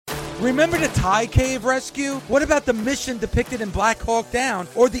Remember the Thai cave rescue? What about the mission depicted in Black Hawk Down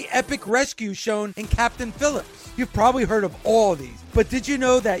or the epic rescue shown in Captain Phillips? You've probably heard of all of these, but did you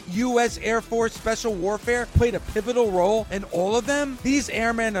know that U.S. Air Force Special Warfare played a pivotal role in all of them? These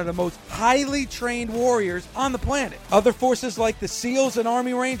airmen are the most highly trained warriors on the planet. Other forces like the SEALs and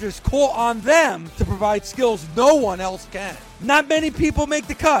Army Rangers call on them to provide skills no one else can. Not many people make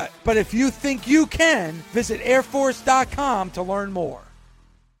the cut, but if you think you can, visit airforce.com to learn more.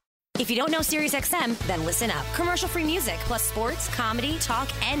 If you don't know SiriusXM, then listen up. Commercial-free music, plus sports, comedy, talk,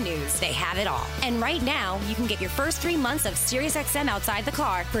 and news. They have it all. And right now, you can get your first 3 months of SiriusXM outside the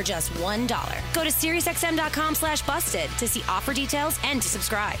car for just $1. Go to SiriusXM.com/busted to see offer details and to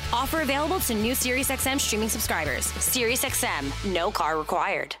subscribe. Offer available to new SiriusXM streaming subscribers. SiriusXM, no car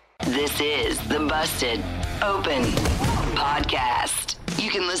required. This is the Busted Open Podcast. You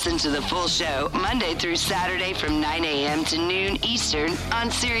can listen to the full show Monday through Saturday from 9 a.m. to noon Eastern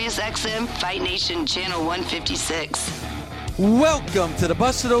on SiriusXM Fight Nation Channel 156. Welcome to the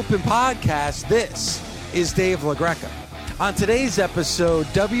Busted Open Podcast. This is Dave LaGreca. On today's episode,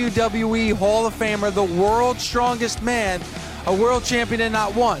 WWE Hall of Famer, the world's strongest man, a world champion in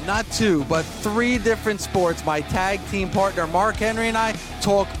not one, not two, but 3 different sports. My tag team partner, Mark Henry, and I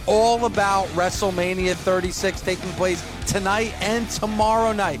talk all about WrestleMania 36 taking place tonight and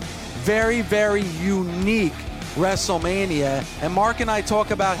tomorrow night. Very, very unique WrestleMania. And Mark and I talk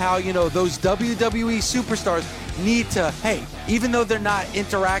about how, those WWE superstars need to, even though they're not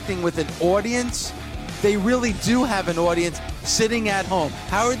interacting with an audience, they really do have an audience sitting at home.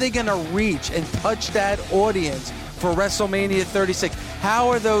 How are they going to reach and touch that audience for WrestleMania 36? How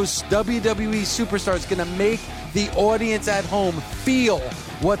are those WWE superstars going to make the audience at home feel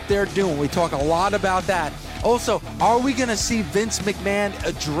what they're doing? We talk a lot about that. Also, are we going to see Vince McMahon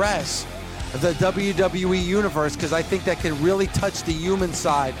address the WWE Universe? Because I think that can really touch the human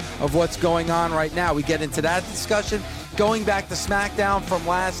side of what's going on right now. We get into that discussion. Going back to SmackDown from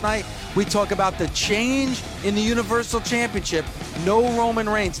last night, we talk about the change in the Universal Championship. No Roman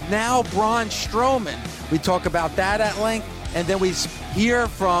Reigns. Now Braun Strowman. We talk about that at length. And then we hear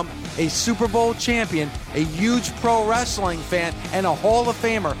from a Super Bowl champion, a huge pro wrestling fan, and a Hall of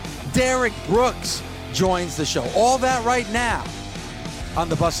Famer. Derek Brooks joins the show. All that right now on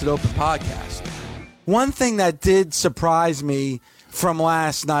the Busted Open Podcast. One thing that did surprise me from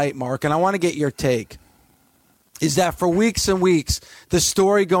last night, Mark, and I want to get your take, is that for weeks and weeks, the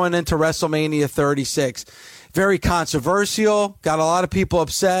story going into WrestleMania 36, very controversial, got a lot of people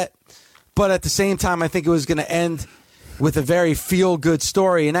upset, but at the same time, I think it was going to end with a very feel-good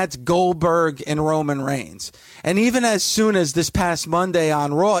story, and that's Goldberg and Roman Reigns. And even as soon as this past Monday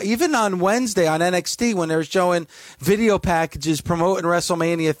on Raw, even on Wednesday on NXT, when they were showing video packages promoting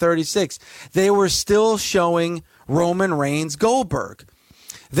WrestleMania 36, they were still showing Roman Reigns Goldberg.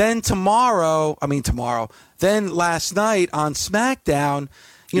 Then then last night on SmackDown,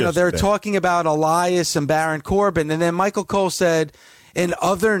 they're talking about Elias and Baron Corbin. And then Michael Cole said, in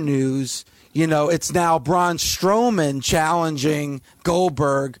other news, it's now Braun Strowman challenging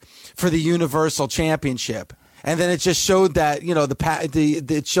Goldberg for the Universal Championship. And then it just showed that,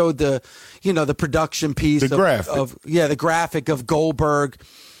 it showed the production piece the graphic of Goldberg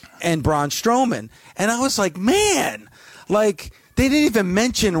and Braun Strowman. And I was like, man, they didn't even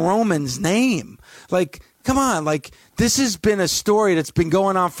mention Roman's name. Come on, this has been a story that's been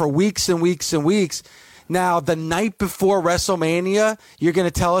going on for weeks and weeks and weeks. Now, the night before WrestleMania, you're going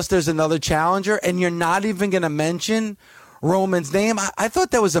to tell us there's another challenger, and you're not even going to mention Roman's name? I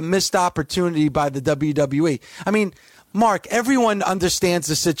thought that was a missed opportunity by the WWE. I mean, Mark, everyone understands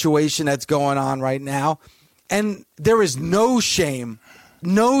the situation that's going on right now, and there is no shame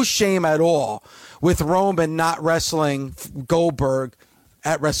at all with Roman not wrestling Goldberg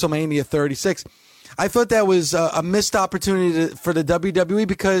at WrestleMania 36. I thought that was a missed opportunity for the WWE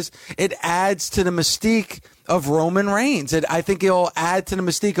because it adds to the mystique of Roman Reigns. I think it'll add to the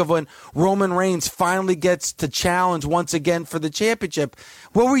mystique of when Roman Reigns finally gets to challenge once again for the championship.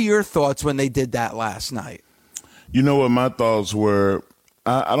 What were your thoughts when they did that last night? You know what my thoughts were?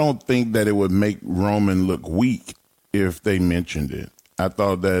 I don't think that it would make Roman look weak if they mentioned it. I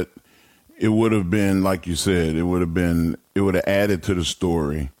thought that it would have been, like you said, it would have added to the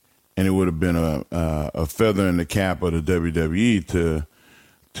story. And it would have been a feather in the cap of the WWE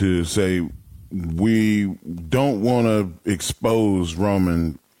to say we don't want to expose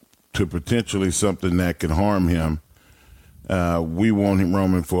Roman to potentially something that could harm him. We want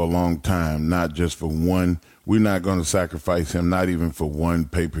Roman for a long time, not just for one. We're not going to sacrifice him, not even for one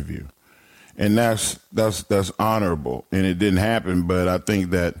pay-per-view. And that's honorable. And it didn't happen, but I think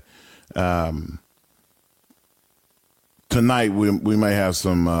that tonight we may have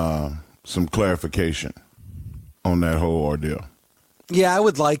some clarification on that whole ordeal. Yeah, I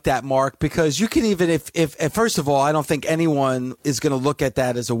would like that, Mark, because you can even if first of all, I don't think anyone is going to look at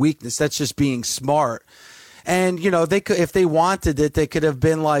that as a weakness. That's just being smart. And, they could, if they wanted it, they could have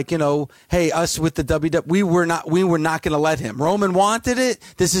been like, hey, us with the WWE, we were not going to let him. Roman wanted it.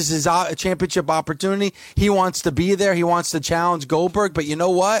 This is his championship opportunity. He wants to be there. He wants to challenge Goldberg. But you know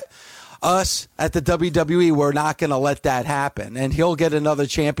what? Us at the WWE, we're not going to let that happen. And he'll get another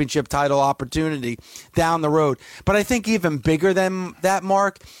championship title opportunity down the road. But I think even bigger than that,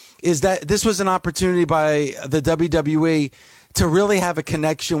 Mark, is that this was an opportunity by the WWE to really have a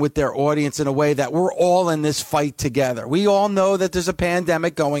connection with their audience in a way that we're all in this fight together. We all know that there's a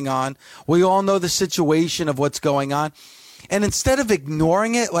pandemic going on. We all know the situation of what's going on. And instead of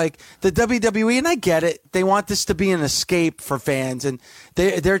ignoring it, like the WWE, and I get it, they want this to be an escape for fans, and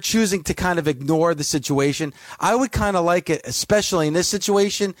they're choosing to kind of ignore the situation. I would kind of like it, especially in this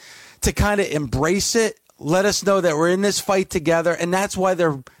situation, to kind of embrace it, let us know that we're in this fight together, and that's why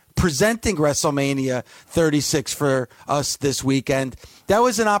they're presenting WrestleMania 36 for us this weekend. That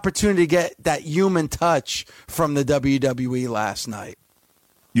was an opportunity to get that human touch from the WWE last night.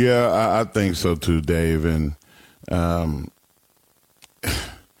 Yeah, I think so too, Dave. And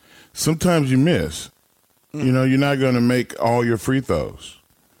sometimes you miss. You're not going to make all your free throws.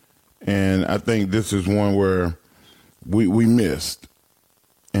 And I think this is one where we missed.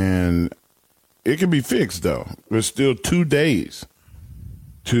 And it can be fixed, though. There's still 2 days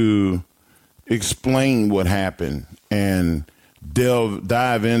to explain what happened and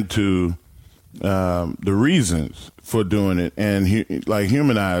dive into the reasons for doing it and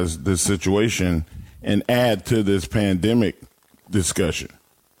humanize the situation and add to this pandemic discussion.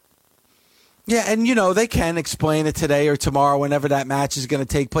 Yeah, and, they can explain it today or tomorrow whenever that match is going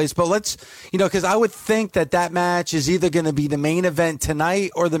to take place. But let's, because I would think that match is either going to be the main event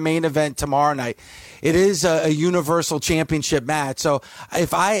tonight or the main event tomorrow night. It is a Universal Championship match. So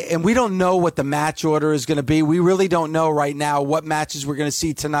and we don't know what the match order is going to be. We really don't know right now what matches we're going to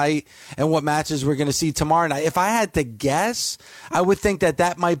see tonight and what matches we're going to see tomorrow night. If I had to guess, I would think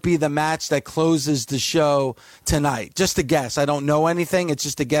that might be the match that closes the show tonight. Just a guess. I don't know anything. It's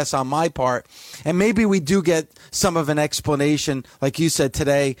just a guess on my part. And maybe we do get some of an explanation, like you said,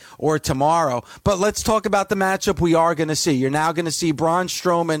 today or tomorrow. But let's talk about the matchup we are going to see. You're now going to see Braun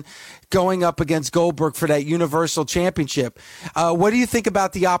Strowman going up against Goldberg for that Universal Championship. What do you think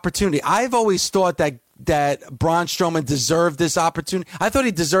about the opportunity? I've always thought that Braun Strowman deserved this opportunity. I thought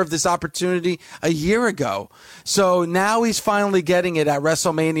he deserved this opportunity a year ago. So now he's finally getting it at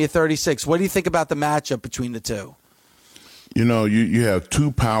WrestleMania 36. What do you think about the matchup between the two? You have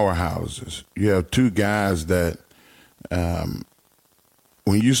two powerhouses. You have two guys that when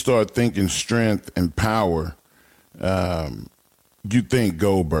you start thinking strength and power, you think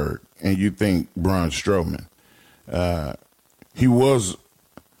Goldberg and you think Braun Strowman. He was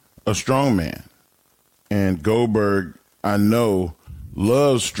a strong man. And Goldberg, I know,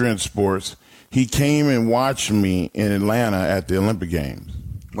 loves strength sports. He came and watched me in Atlanta at the Olympic Games.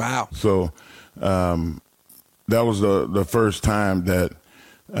 Wow. So that was the first time that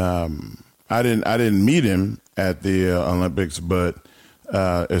I didn't meet him at the Olympics, but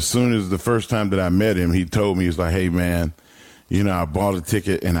as soon as the first time that I met him, he told me, he's like, hey, man, I bought a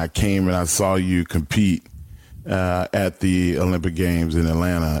ticket and I came and I saw you compete at the Olympic Games in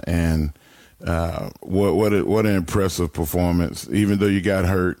Atlanta. And what an impressive performance, even though you got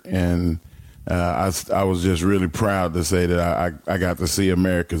hurt. And I was just really proud to say that I got to see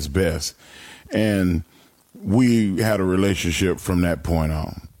America's best. And we had a relationship from that point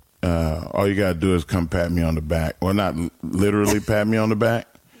on. All you got to do is come pat me on the back. Well, not literally pat me on the back.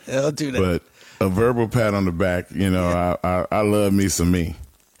 I'll do that. But a verbal pat on the back, I love me some me.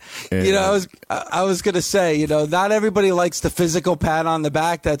 And, I was going to say, not everybody likes the physical pat on the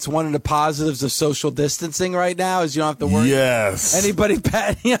back. That's one of the positives of social distancing right now is you don't have to worry. Yes. Anybody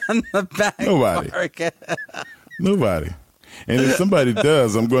patting you on the back. Nobody. And if somebody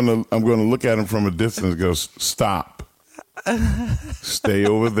does, I'm going to look at them from a distance and go, stop. Stay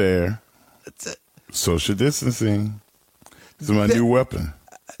over there. That's it. Social distancing. It's my new weapon.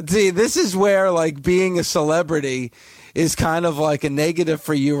 See, this is where, being a celebrity is kind of like a negative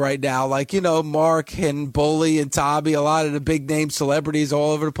for you right now. Mark and Bully and Tommy, a lot of the big name celebrities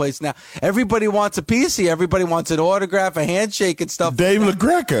all over the place now. Everybody wants a piece of you. Everybody wants an autograph, a handshake and stuff. Dave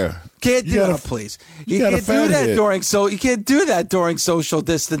LaGreca. Can't do that, please. You can't do that you can't do that during social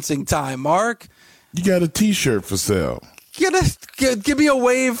distancing time, Mark. You got a T-shirt for sale. Give me a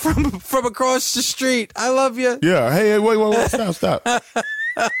wave from across the street. I love you. Yeah. Hey, wait. Stop.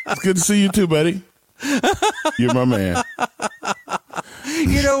 It's good to see you too, buddy. You're my man.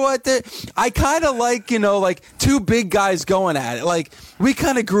 You know what? I kind of like, like two big guys going at it. Like, we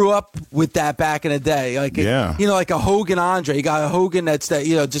kind of grew up with that back in the day. Like, yeah. Like a Hogan Andre. You got a Hogan that's that,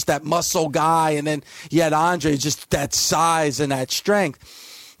 just that muscle guy. And then you had Andre, just that size and that strength.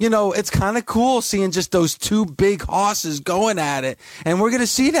 It's kind of cool seeing just those two big hosses going at it. And we're going to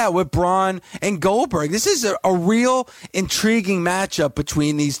see that with Braun and Goldberg. This is a real intriguing matchup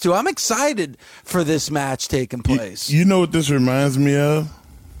between these two. I'm excited for this match taking place. You know what this reminds me of?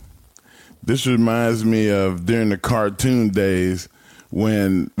 This reminds me of during the cartoon days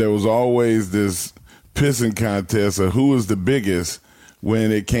when there was always this pissing contest of who was the biggest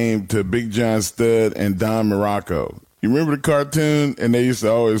when it came to Big John Studd and Don Morocco. You remember the cartoon? And they used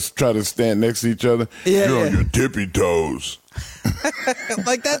to always try to stand next to each other. Yeah, You're on your tippy toes.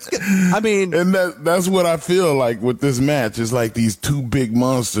 Like, that's good. I mean, and that's what I feel like with this match. It's like these two big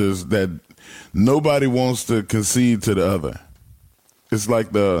monsters that nobody wants to concede to the other. It's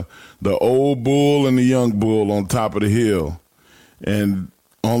like the old bull and the young bull on top of the hill, and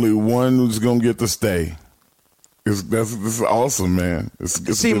only one who's gonna get to stay. This is awesome, man.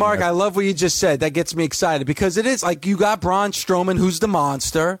 See, Mark, match. I love what you just said. That gets me excited because it is like you got Braun Strowman, who's the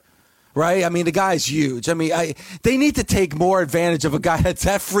monster, right? I mean, the guy's huge. I mean, they need to take more advantage of a guy that's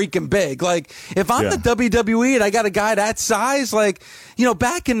that freaking big. Like, if I'm the WWE and I got a guy that size, like,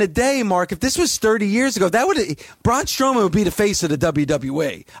 back in the day, Mark, if this was 30 years ago, Braun Strowman would be the face of the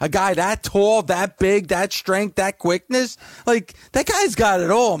WWE. A guy that tall, that big, that strength, that quickness. Like, that guy's got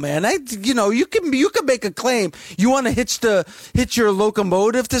it all, man. You can make a claim. You want to hitch your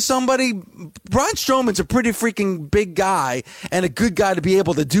locomotive to somebody? Braun Strowman's a pretty freaking big guy and a good guy to be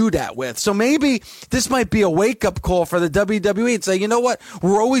able to do that with. So maybe this might be a wake-up call for the WWE and say, you know what?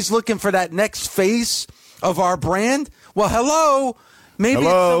 We're always looking for that next face of our brand. Well, hello. Maybe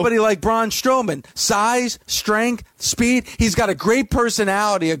it's somebody like Braun Strowman. Size, strength, speed. He's got a great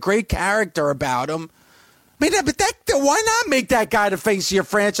personality, a great character about him. I mean, why not make that guy the face of your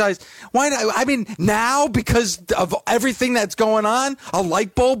franchise? Why not? I mean, now, because of everything that's going on, a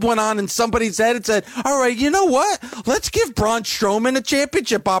light bulb went on in somebody's head and said, all right, you know what? Let's give Braun Strowman a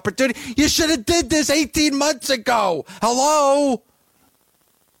championship opportunity. You should have did this 18 months ago. Hello?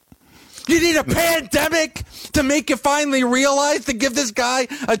 You need a pandemic to make you finally realize to give this guy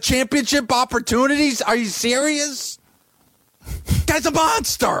a championship opportunity? Are you serious? Guy's a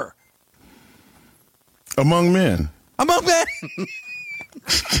monster. Among men. Among men.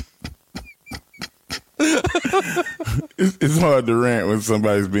 It's hard to rant when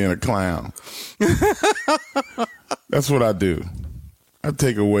somebody's being a clown. That's what I do. I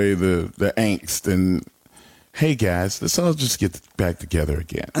take away the angst and, hey, guys, let's all just get back together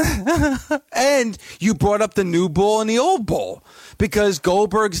again. And you brought up the new bull and the old bull because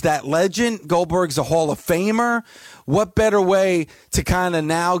Goldberg's that legend. Goldberg's a Hall of Famer. What better way to kind of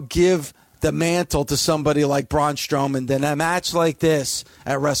now give the mantle to somebody like Braun Strowman than a match like this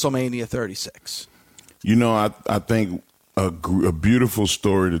at WrestleMania 36? I think a beautiful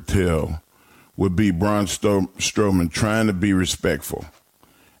story to tell would be Braun Strowman trying to be respectful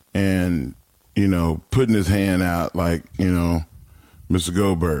and, putting his hand out like, Mr.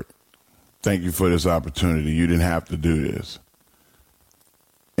 Goldberg, thank you for this opportunity. You didn't have to do this.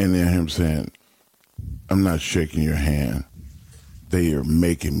 And then him saying, I'm not shaking your hand. They are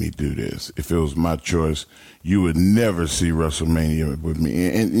making me do this. If it was my choice, you would never see WrestleMania with me.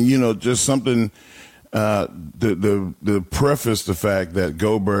 And just something, the preface the fact that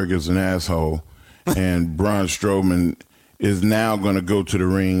Goldberg is an asshole and Braun Strowman is now going to go to the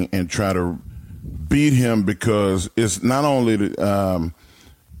ring and try to beat him because it's not only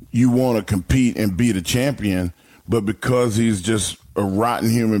you want to compete and be the champion, but because he's just a rotten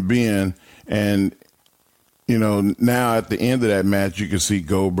human being. And now at the end of that match, you can see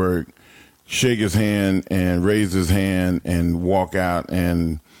Goldberg shake his hand and raise his hand and walk out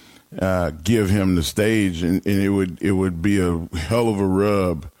and give him the stage, and it would be a hell of a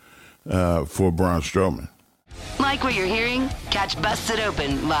rub for Braun Strowman. Like what you're hearing? Catch Busted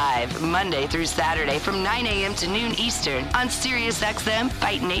Open live Monday through Saturday from 9 a.m. to noon Eastern on SiriusXM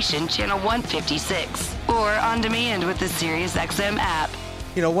Fight Nation Channel 156 or on demand with the SiriusXM app.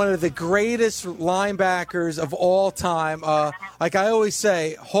 One of the greatest linebackers of all time. Like I always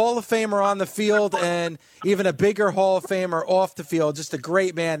say, Hall of Famer on the field and even a bigger Hall of Famer off the field. Just a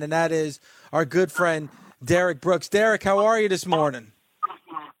great man, and that is our good friend Derek Brooks. Derek, how are you this morning?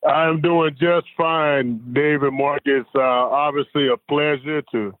 I'm doing just fine, David. Mark, it's obviously a pleasure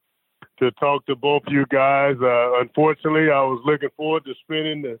to talk to both of you guys. Unfortunately, I was looking forward to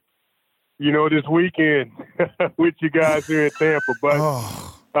spending this weekend with you guys here in Tampa. But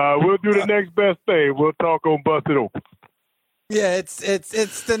We'll do the next best thing. We'll talk on Busted Open. Yeah,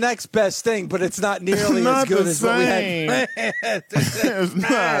 it's the next best thing, but it's not nearly as good as what we had.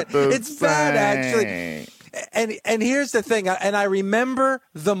 It's bad, actually. And here's the thing, and I remember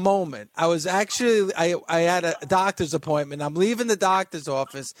the moment. I was actually I had a doctor's appointment. I'm leaving the doctor's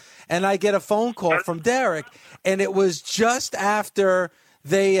office, and I get a phone call from Derek, and it was just after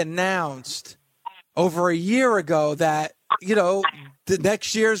they announced over a year ago that, you know, the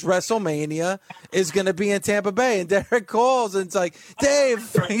next year's WrestleMania is going to be in Tampa Bay. And Derek calls and it's like,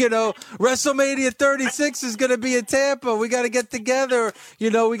 Dave, you know, WrestleMania 36 is going to be in Tampa. We got to get together. You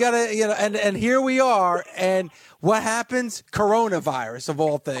know, we got to, you know, and here we are. And what happens? Coronavirus, of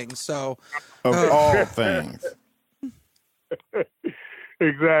all things. So, of all things.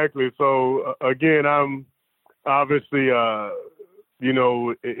 Exactly. So, again, I'm obviously, you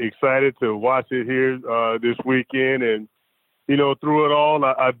know, excited to watch it here this weekend. And, you know, through it all,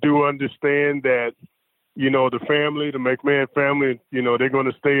 I do understand that, you know, the family, the McMahon family, you know, they're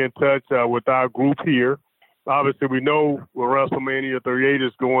going to stay in touch with our group here. Obviously, we know where WrestleMania 38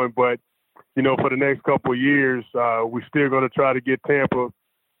 is going, but, you know, for the next couple of years, we're still going to try to get Tampa,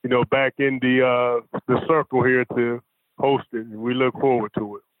 you know, back in the circle here to host it. And we look forward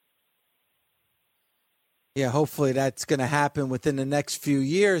to it. Yeah, hopefully that's going to happen within the next few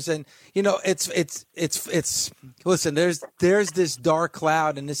years. And, you know, it's listen, there's this dark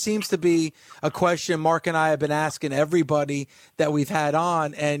cloud, and it seems to be a question Mark and I have been asking everybody that we've had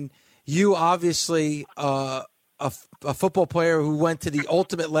on. And you obviously, a football player who went to the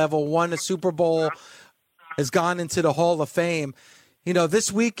ultimate level, won a Super Bowl, has gone into the Hall of Fame. You know, this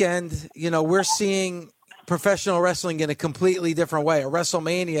weekend, you know, we're seeing professional wrestling in a completely different way. A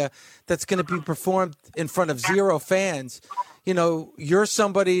WrestleMania that's going to be performed in front of 0 fans. You know, you're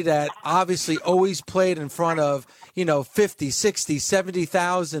somebody that obviously always played in front of, you know, 50, 60,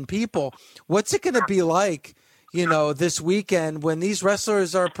 70,000 people. What's it going to be like, you know, this weekend when these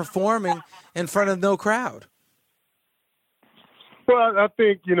wrestlers are performing in front of no crowd? Well, I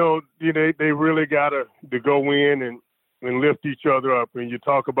think, you know, they really got to go in and lift each other up. And you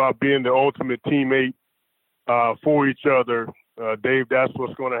talk about being the ultimate teammate for each other, Dave, that's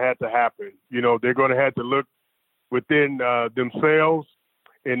what's going to have to happen. You know, they're going to have to look within themselves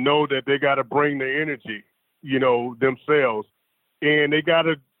and know that they got to bring the energy, you know, themselves. And they got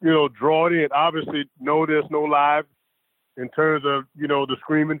to, you know, draw it in. Obviously, no, there's no live in terms of, you know, the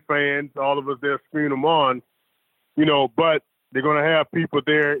screaming fans, all of us there screaming them on, you know, but they're going to have people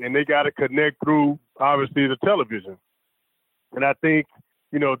there and they got to connect through, obviously, the television. And I think,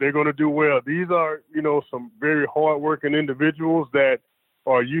 you know, they're going to do well. These are, you know, some very hardworking individuals that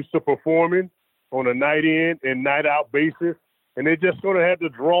are used to performing on a night in and night out basis. And they're just going to have to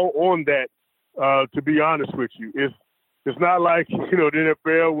draw on that, to be honest with you. It's not like, you know, the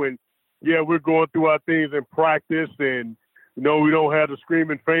NFL when, yeah, we're going through our things in practice and, you know, we don't have the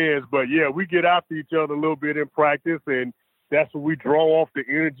screaming fans, but yeah, we get after each other a little bit in practice and that's what we draw off the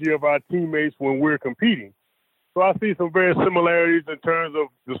energy of our teammates when we're competing. So I see some very similarities in terms of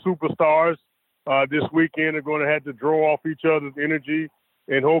the superstars this weekend are going to have to draw off each other's energy,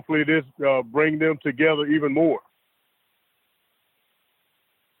 and hopefully this bring them together even more.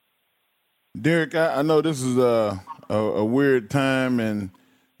 Derek, I know this is a weird time, and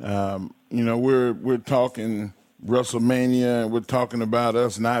you know we're talking WrestleMania, and we're talking about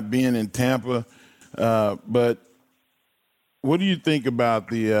us not being in Tampa. But what do you think about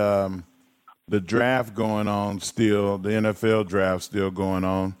the draft going on still, the NFL draft still going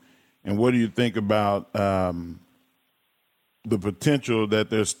on, and what do you think about the potential that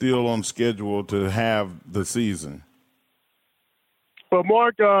they're still on schedule to have the season? Well,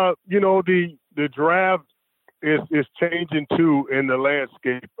 Mark, you know, the draft is changing too in the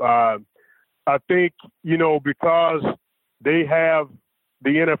landscape. I think, you know, because they have the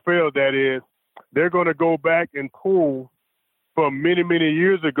NFL, that is, they're going to go back and pull from many, many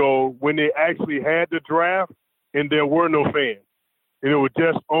years ago when they actually had the draft and there were no fans. And it was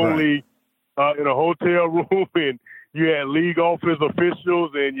just only in a hotel room and you had league office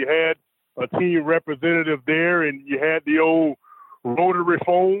officials and you had a team representative there and you had the old rotary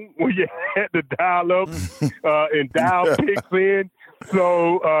phone where you had to dial up and dial picks in.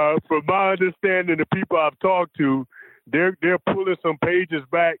 So from my understanding, the people I've talked to, they're pulling some pages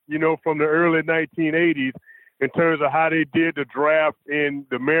back, you know, from the early 1980s in terms of how they did the draft in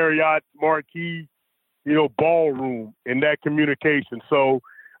the Marriott Marquis, you know, ballroom and that communication. So,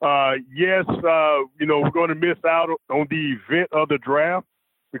 yes, you know, we're going to miss out on the event of the draft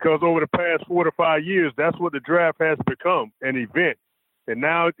because over the past 4 to 5 years, that's what the draft has become, an event. And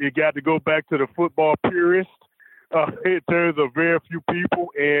now you got to go back to the football purists in terms of very few people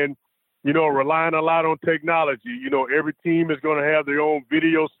and, relying a lot on technology. Every team is going to have their own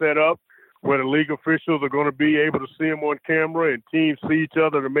video set up where the league officials are going to be able to see them on camera and teams see each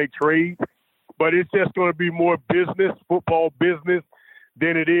other to make trades. But it's just going to be more business, football business,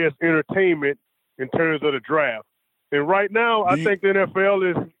 than it is entertainment in terms of the draft. And right now, I think the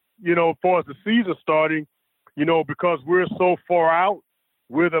NFL is, as far as the season starting, because we're so far out,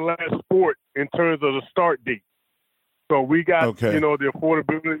 we're the last sport in terms of the start date. So we got, the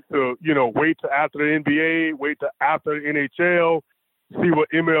affordability to, wait till after the NBA, wait till after the NHL, see what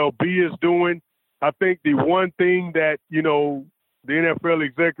MLB is doing. I think the one thing that, the NFL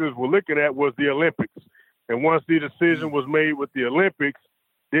executives were looking at was the Olympics. And once the decision was made with the Olympics,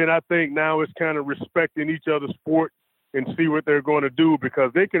 then I think now it's kind of respecting each other's sport and see what they're going to do,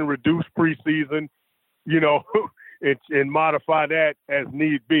 because they can reduce preseason, and modify that as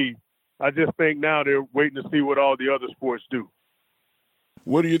need be. I just think now they're waiting to see what all the other sports do.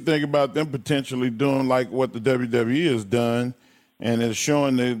 What do you think about them potentially doing like what the WWE has done and is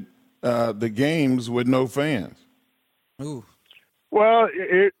showing the games with no fans? Ooh. Well,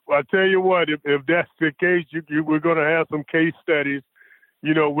 I tell you what, if that's the case, we're going to have some case studies,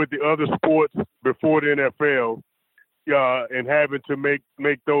 with the other sports before the NFL, and having to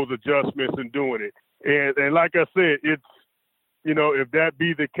make those adjustments and doing it. And like I said, it's, if that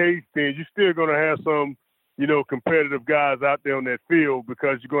be the case, then you're still going to have some, competitive guys out there on that field,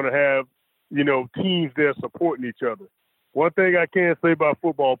 because you're going to have, teams there supporting each other. One thing I can say about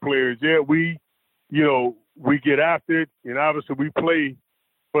football players, we get after it, and obviously we play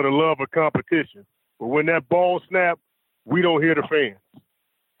for the love of competition. But when that ball snaps, we don't hear the fans.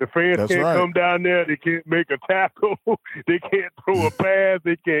 The fans can't come down there. They can't make a tackle. They can't throw a pass.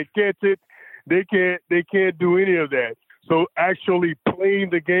 They can't catch it. They can't do any of that. So actually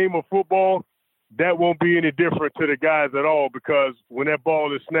playing the game of football, that won't be any different to the guys at all, because when that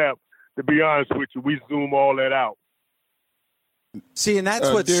ball is snapped, to be honest with you, we zoom all that out. See, and that's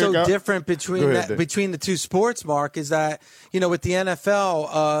what's so different between the two sports, Mark, is that, with the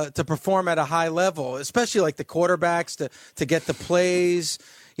NFL, to perform at a high level, especially like the quarterbacks, to get the plays,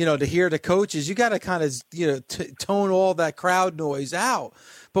 to hear the coaches, you got to kind of, tone all that crowd noise out.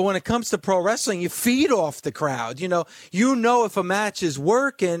 But when it comes to pro wrestling, you feed off the crowd. If a match is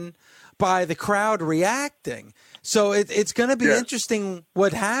working by the crowd reacting. So it's going to be interesting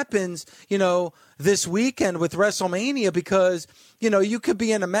what happens, this weekend with WrestleMania, because, you could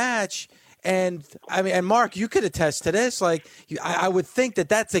be in a match and Mark, you could attest to this. Like, I would think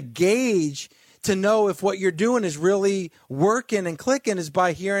that's a gauge to know if what you're doing is really working and clicking is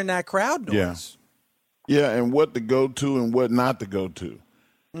by hearing that crowd noise. Yeah, and what to go to and what not to go to.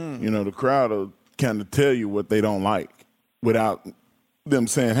 The crowd will kind of tell you what they don't like without them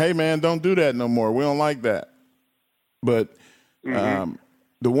saying, hey, man, don't do that no more. We don't like that. But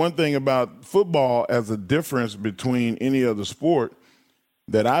the one thing about football as a difference between any other sport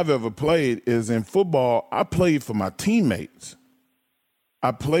that I've ever played is in football, I played for my teammates.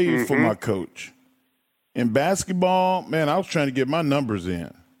 I played for my coach. In basketball, man, I was trying to get my numbers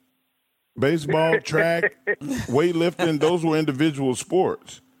in. Baseball, track, weightlifting, those were individual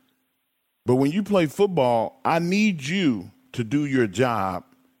sports. But when you play football, I need you to do your job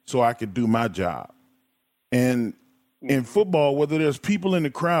so I can do my job. And in football, whether there's people in the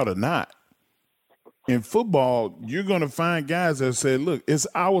crowd or not, in football, you're going to find guys that say, look, it's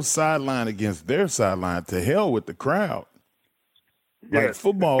our sideline against their sideline. To hell with the crowd. Yes. Like,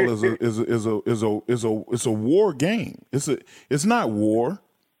 football is a war game. It's not war,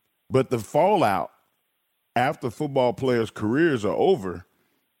 but the fallout after football players' careers are over,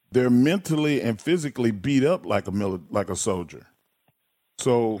 they're mentally and physically beat up like a soldier.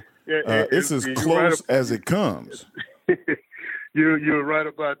 So it's as close as it comes. You're right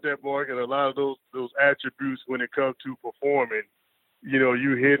about that, Mark, and a lot of those attributes when it comes to performing,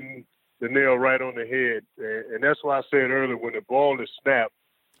 you hitting the nail right on the head. And that's why I said earlier, when the ball is snapped,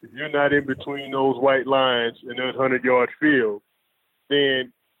 if you're not in between those white lines in that 100-yard field,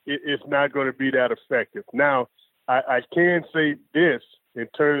 then it's not going to be that effective. Now, I can say this in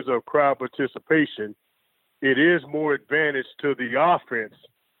terms of crowd participation, it is more advantage to the offense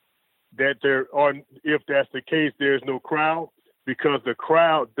that there are, if that's the case, there's no crowd, because the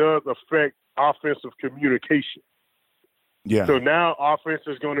crowd does affect offensive communication. Yeah. So now offense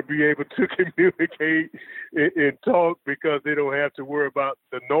is going to be able to communicate and talk, because they don't have to worry about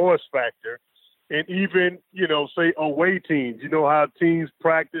the noise factor. And even, say away teams, how teams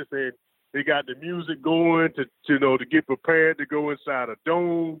practice and they got the music going to get prepared to go inside a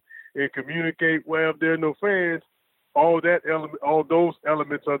dome and communicate. Well, if there are no fans, all those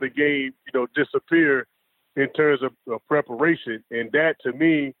elements of the game, disappear in terms of preparation. And that, to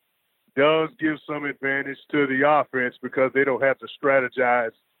me, does give some advantage to the offense because they don't have to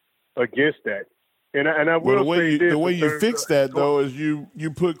strategize against that. And I will say this. The way you fix that, though, is you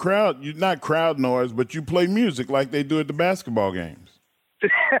put not crowd noise, but you play music like they do at the basketball games.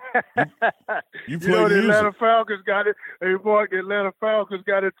 you play the music. Atlanta Falcons got it. Hey, Mark, the Atlanta Falcons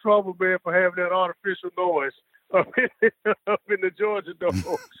got in trouble, man, for having that artificial noise up in the Georgia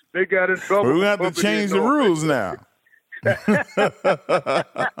Dome. They got in trouble. We're going to have to change the rules now. Oh,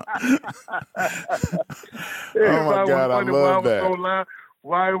 my God, I love that.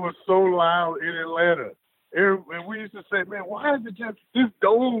 Why it was so loud in Atlanta. And we used to say, man, why is it just this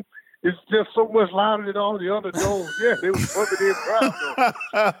dome is just so much louder than all the other domes? Yeah, they was bumping in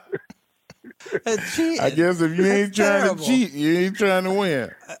crowd. I guess if you ain't trying to cheat, you ain't trying to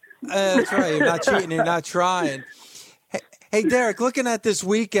win. That's right. You're not cheating. You're not trying. Hey, Derek, looking at this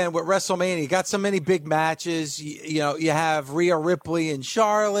weekend with WrestleMania, you got so many big matches. You have Rhea Ripley in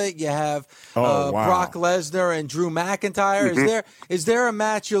Charlotte. You have Brock Lesnar and Drew McIntyre. Mm-hmm. Is there a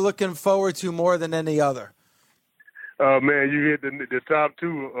match you're looking forward to more than any other? Man, you hit the top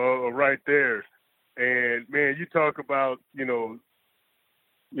two right there. And, man, you talk about,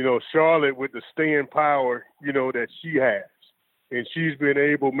 Charlotte with the staying power, that she has. And she's been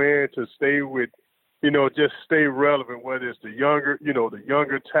able, man, to stay with, just stay relevant, whether it's the younger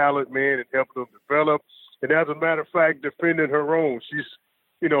talent, man, and helping them develop. And as a matter of fact, defending her own. She's,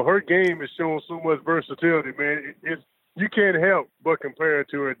 her game has shown so much versatility, man. You can't help but compare it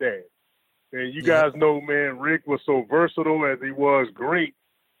to her dad. And you guys know, man, Rick was so versatile as he was great.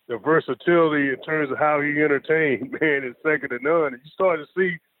 The versatility in terms of how he entertained, man, is second to none. And you start to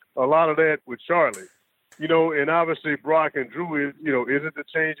see a lot of that with Charlotte. And obviously Brock and Drew is it the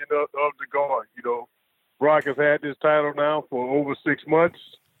changing of the guard? Brock has had this title now for over 6 months,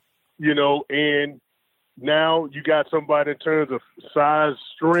 and now you got somebody in terms of size,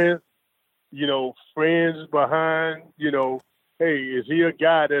 strength, friends behind, hey, is he a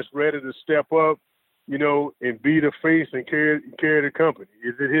guy that's ready to step up, and be the face and carry the company?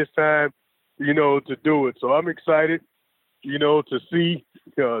 Is it his time, to do it? So I'm excited, to see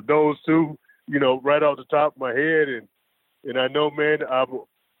those two, right off the top of my head. And I know, man, I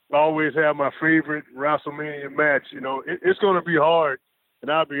always have my favorite WrestleMania match. It's going to be hard. And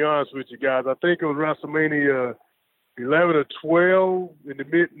I'll be honest with you guys. I think it was WrestleMania 11 or 12 in the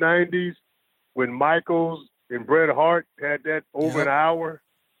mid-90s when Michaels and Bret Hart had that over an hour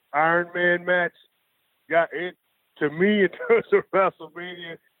Iron Man match. To me, in terms of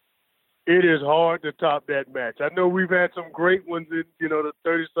WrestleMania, it is hard to top that match. I know we've had some great ones in, the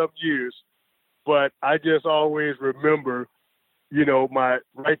 30-something years, but I just always remember, I think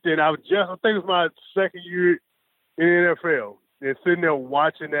it was my second year in the NFL, and sitting there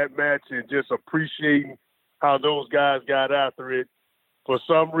watching that match and just appreciating how those guys got after it. For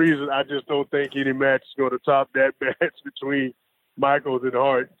some reason, I just don't think any match is going to top that match between Michaels and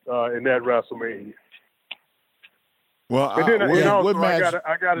Hart in that WrestleMania. Well, what match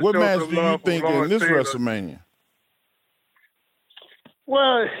do you think in this WrestleMania?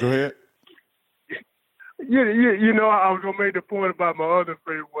 Well, go ahead. I was going to make the point about my other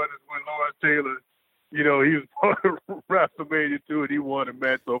favorite one is when Lawrence Taylor, he was part of WrestleMania 2 and he won a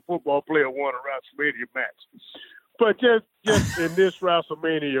match. So a football player won a WrestleMania match. But just in this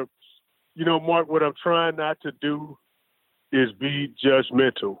WrestleMania, Mark, what I'm trying not to do is be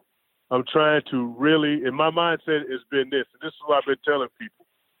judgmental. I'm trying to really, and my mindset has been this, and this is what I've been telling people.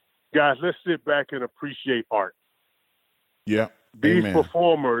 Guys, let's sit back and appreciate art. Yeah. These Amen.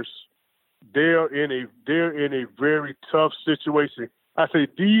 performers, they're in a very tough situation. I say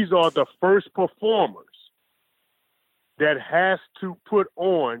these are the first performers that has to put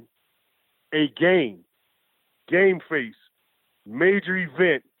on a game face, major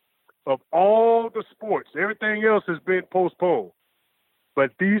event of all the sports. Everything else has been postponed.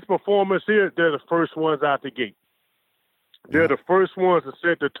 But these performers here, they're the first ones out the gate. They're the first ones to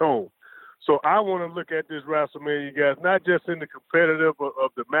set the tone. So I want to look at this WrestleMania, guys, not just in the competitive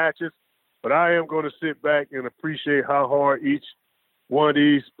of the matches, but I am going to sit back and appreciate how hard each one of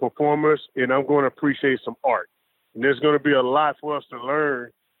these performers, and I'm going to appreciate some art. And there's going to be a lot for us to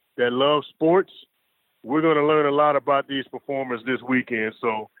learn that love sports. We're going to learn a lot about these performers this weekend.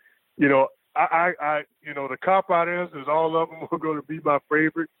 So, the cop-out is all of them are going to be my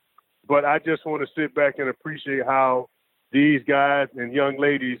favorite, but I just want to sit back and appreciate how these guys and young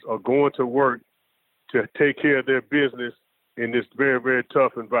ladies are going to work to take care of their business in this very, very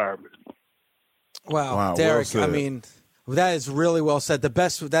tough environment. Wow, Derek, well, that is really well said.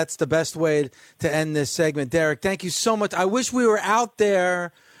 That's the best way to end this segment. Derek, thank you so much. I wish we were out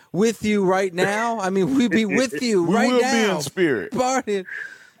there with you right now. I mean, we'd be with you right now. We will be in spirit. Partying.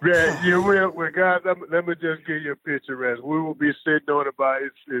 Man, you will. Well, guys, let me just give you a picture, Rez. We will be sitting on about,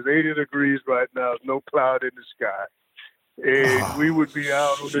 it's 80 degrees right now. There's no cloud in the sky. And we would be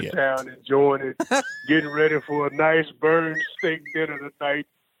out on the town enjoying it, getting ready for a nice burn steak dinner tonight.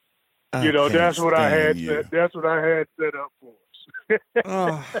 That's what I had. That's what I had set up for us.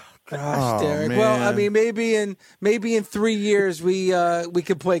 Oh gosh, Derek. Man. Well, I mean, maybe in 3 years we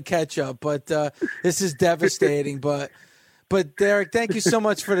could play catch up, but this is devastating. But Derek, thank you so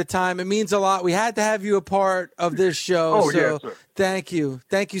much for the time. It means a lot. We had to have you a part of this show. Yes, sir. Thank you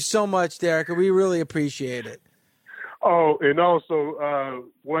so much, Derek. We really appreciate it. Oh, and also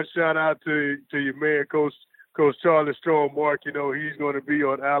one shout out to your man, Coach Charlie Strong. Mark, he's going to be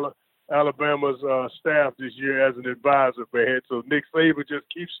on Alabama's staff this year as an advisor, man. So Nick Saban just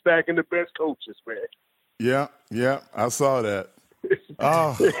keeps stacking the best coaches, man. Yeah, I saw that.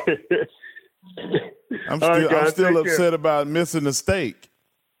 Oh, I'm still upset about missing the steak.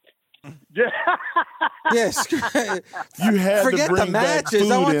 Yeah. Yes. You had Forget to bring the back matches.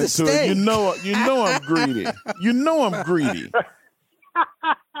 food I want the into steak. it. You know I'm greedy. I'm greedy.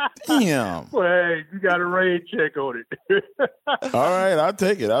 Damn. Well, hey, you got a rain check on it. All right, I'll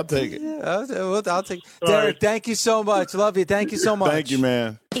take it. I'll take it. Derek, thank you so much. Love you. Thank you so much. Thank you,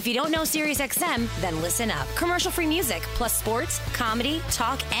 man. If you don't know SiriusXM, then listen up. Commercial-free music, plus sports, comedy,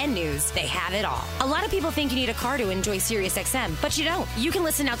 talk, and news. They have it all. A lot of people think you need a car to enjoy SiriusXM, but you don't. You can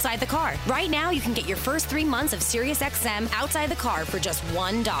listen outside the car. Right now, you can get your first 3 months of SiriusXM outside the car for just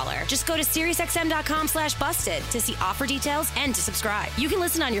 $1. Just go to SiriusXM.com/busted to see offer details and to subscribe. You can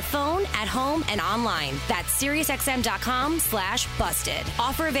listen on your phone, at home, and online. That's SiriusXM.com/busted.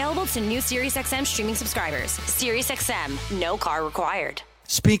 Offer available to new SiriusXM streaming subscribers. SiriusXM, no car required.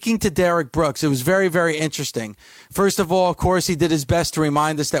 Speaking to Derek Brooks, it was very, very interesting. First of all, of course, he did his best to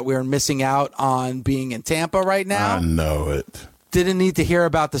remind us that we are missing out on being in Tampa right now. I know it. Didn't need to hear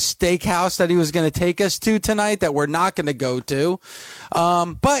about the steakhouse that he was going to take us to tonight that we're not going to go to.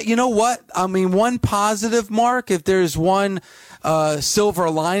 But you know what? I mean, one positive, Mark, if there's one silver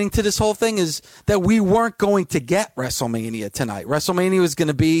lining to this whole thing, is that we weren't going to get WrestleMania tonight. WrestleMania was going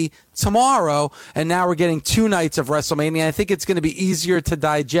to be tomorrow, and now we're getting 2 nights of WrestleMania. I think it's going to be easier to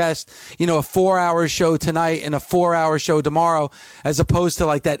digest, a 4-hour show tonight and a 4-hour show tomorrow, as opposed to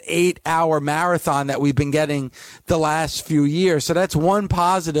like that 8-hour marathon that we've been getting the last few years. So that's one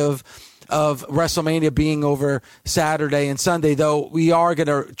positive of WrestleMania being over Saturday and Sunday, though we are going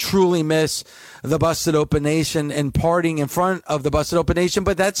to truly miss the Busted Open Nation and partying in front of the Busted Open Nation.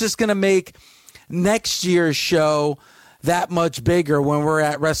 But that's just going to make next year's show that much bigger when we're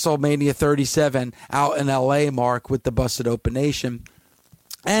at WrestleMania 37 out in LA, Mark, with the Busted Open Nation.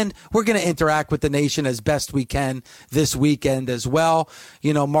 And we're going to interact with the nation as best we can this weekend as well.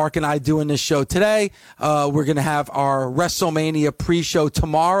 Mark and I doing this show today. We're going to have our WrestleMania pre-show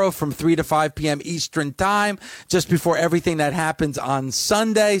tomorrow from 3 to 5 p.m. Eastern time, just before everything that happens on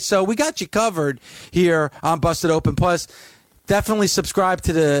Sunday. So we got you covered here on Busted Open. Plus, definitely subscribe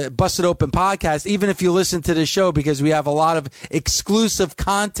to the Busted Open podcast, even if you listen to this show, because we have a lot of exclusive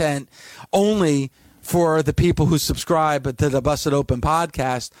content only for the people who subscribe to the Busted Open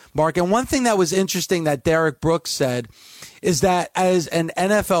podcast, Mark. And one thing that was interesting that Derek Brooks said is that as an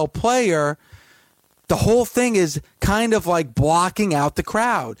NFL player, the whole thing is kind of like blocking out the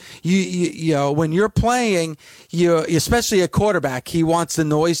crowd. You know, when you're playing, especially a quarterback, he wants the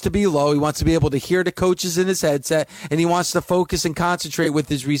noise to be low. He wants to be able to hear the coaches in his headset, and he wants to focus and concentrate with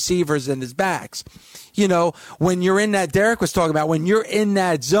his receivers and his backs. When you're in that, Derek was talking about, when you're in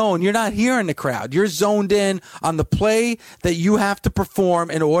that zone, you're not hearing the crowd. You're zoned in on the play that you have to perform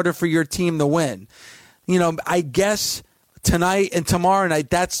in order for your team to win. I guess tonight and tomorrow night,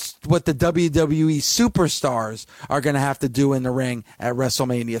 that's what the WWE superstars are going to have to do in the ring at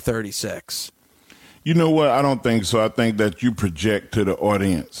WrestleMania 36. You know what? I don't think so. I think that you project to the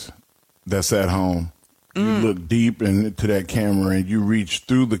audience that's at home. You look deep into that camera and you reach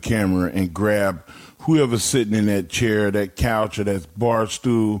through the camera and grab whoever's sitting in that chair, that couch, or that bar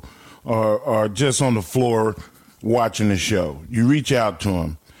stool, or just on the floor watching the show. You reach out to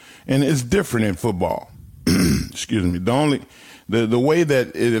them. And it's different in football. Excuse me. The way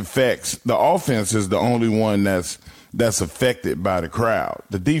that it affects the offense is the only one that's affected by the crowd.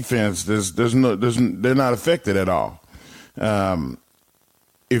 The defense, they're not affected at all.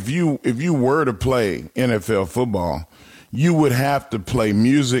 If you were to play NFL football, you would have to play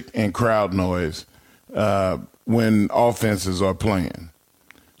music and crowd noise when offenses are playing.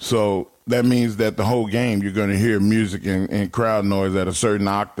 So that means that the whole game you're going to hear music and crowd noise at a certain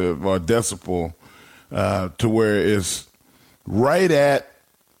octave or decibel to where it's right at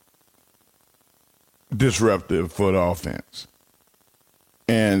disruptive for the offense.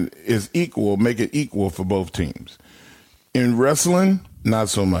 And it's equal, make it equal for both teams. In wrestling, not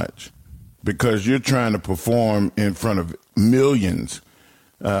so much, because you're trying to perform in front of millions.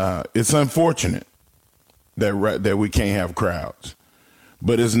 It's unfortunate that we can't have crowds,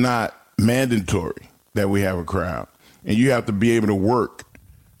 but it's not mandatory that we have a crowd. And you have to be able to work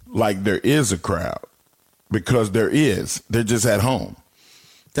like there is a crowd, because there is. They're just at home.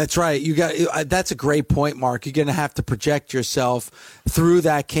 That's right. That's a great point, Mark. You're going to have to project yourself through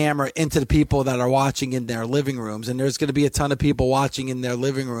that camera into the people that are watching in their living rooms. And there's going to be a ton of people watching in their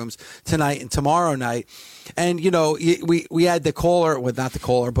living rooms tonight and tomorrow night. And, we had the caller, well, not the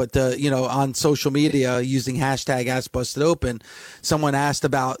caller, but on social media using hashtag AskBustedOpen, someone asked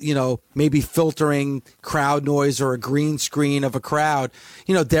about, maybe filtering crowd noise or a green screen of a crowd.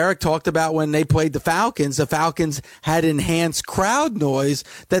 Derek talked about when they played the Falcons had enhanced crowd noise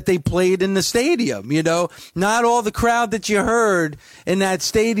that they played in the stadium. Not all the crowd that you heard in that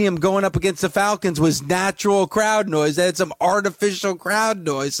stadium going up against the Falcons was natural crowd noise. They had some artificial crowd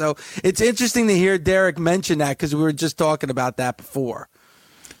noise. So it's interesting to hear Derek mention that, because we were just talking about that before.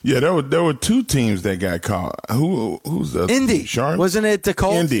 Yeah, there were two teams that got caught. Who's the Indy? Sharks? Wasn't it the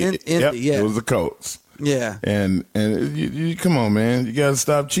Colts? Indy. Yep, yeah, it was the Colts. Yeah, and you come on, man, you got to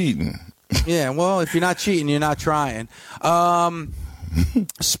stop cheating. Yeah, well, if you're not cheating, you're not trying.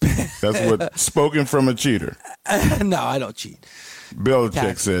 That's what spoken from a cheater. No, I don't cheat.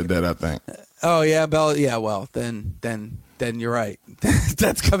 Belichick said that, I think. Oh yeah, yeah. Well, then you're right.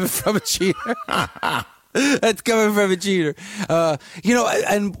 That's coming from a cheater. That's coming from a cheater.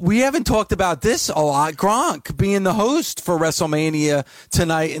 And we haven't talked about this a lot. Gronk being the host for WrestleMania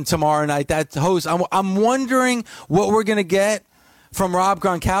tonight and tomorrow night. That host. I'm wondering what we're going to get from Rob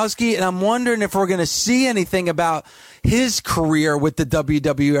Gronkowski, and I'm wondering if we're going to see anything about his career with the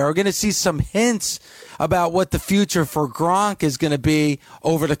WWE. We're going to see some hints about what the future for Gronk is going to be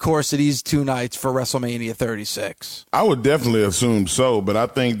over the course of these 2 nights for WrestleMania 36. I would definitely assume so, but I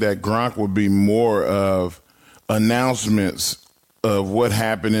think that Gronk would be more of announcements of what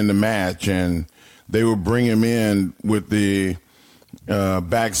happened in the match, and they would bring him in with the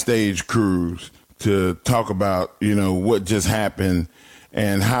backstage crews to talk about, what just happened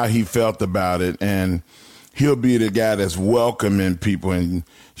and how he felt about it. And he'll be the guy that's welcoming people and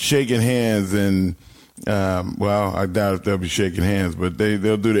shaking hands. And, I doubt if they'll be shaking hands, but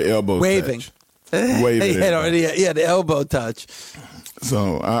they'll do the elbow waving. touch. Waving. Yeah, the elbow touch.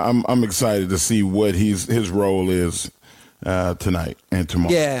 So I'm excited to see what his role is tonight and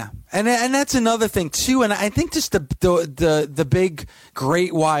tomorrow. Yeah. And that's another thing too, and I think just the big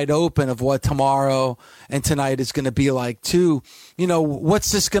great wide open of what tomorrow and tonight is going to be like too.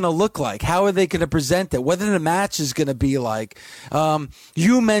 What's this going to look like? How are they going to present it? What are the matches going to be like?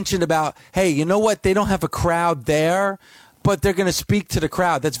 You mentioned about, hey, you know what? They don't have a crowd there, but they're going to speak to the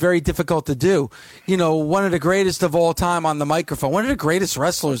crowd. That's very difficult to do. One of the greatest of all time on the microphone, one of the greatest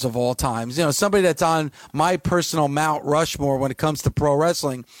wrestlers of all time, somebody that's on my personal Mount Rushmore when it comes to pro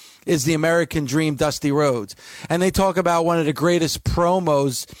wrestling is the American Dream, Dusty Rhodes. And they talk about one of the greatest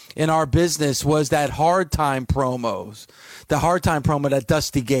promos in our business was that hard time promos. The hard time promo that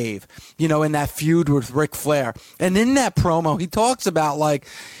Dusty gave, in that feud with Ric Flair. And in that promo, he talks about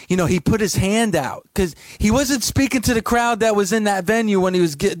he put his hand out because he wasn't speaking to the crowd that was in that venue when he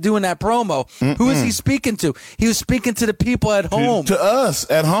was doing that promo. Who was he speaking to? He was speaking to the people at home. To us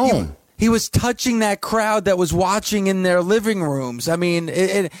at home. He was touching that crowd that was watching in their living rooms. I mean,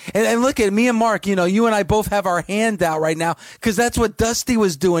 and look at me and Mark, you and I both have our hand out right now because that's what Dusty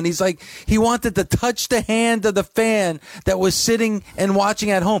was doing. He's like, he wanted to touch the hand of the fan that was sitting and watching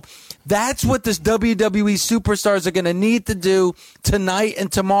at home. That's what this WWE superstars are going to need to do tonight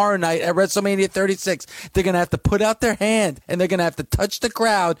and tomorrow night at WrestleMania 36. They're going to have to put out their hand and they're going to have to touch the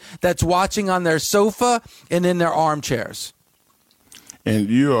crowd that's watching on their sofa and in their armchairs.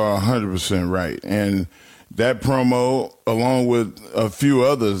 And you are 100% right. And that promo, along with a few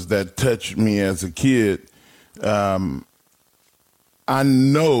others that touched me as a kid, I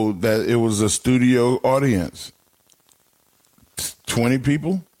know that it was a studio audience. 20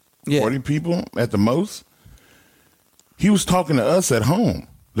 people, 40 people at the most. He was talking to us at home,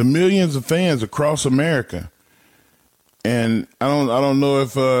 the millions of fans across America. And I don't know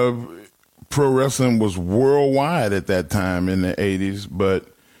if pro wrestling was worldwide at that time in the 80s, but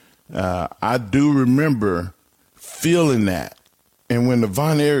I do remember feeling that. And when the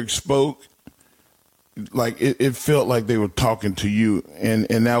Von Erich spoke, it felt like they were talking to you, and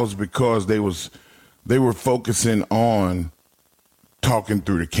that was because they were focusing on talking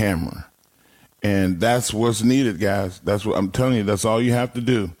through the camera. And that's what's needed, guys. That's what I'm telling you. That's all you have to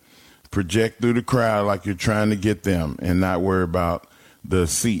do. project through the crowd like you're trying to get them and not worry about the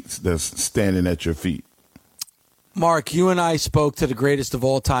seats that's standing at your feet. Mark, you and I spoke to the greatest of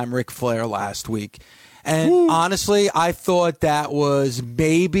all time, Ric Flair, last week. And honestly, I thought that was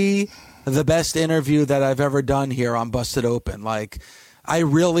maybe the best interview that I've ever done here on Busted Open. Like, I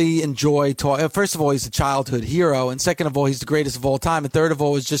really enjoy talking. First of all, he's a childhood hero. And second of all, he's the greatest of all time. And third of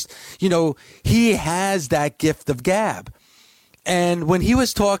all, is just, he has that gift of gab. And when he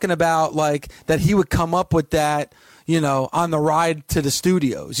was talking about, like, that he would come up with that, on the ride to the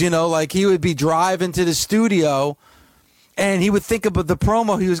studios, like he would be driving to the studio and he would think about the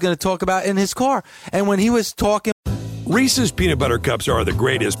promo he was going to talk about in his car. And when he was talking. Reese's peanut butter cups are the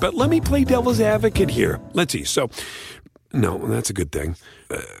greatest, but let me play devil's advocate here. Let's see. So, no, that's a good thing.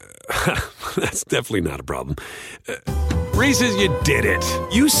 That's definitely not a problem. Reese's, you did it.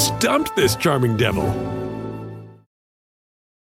 You stumped this charming devil.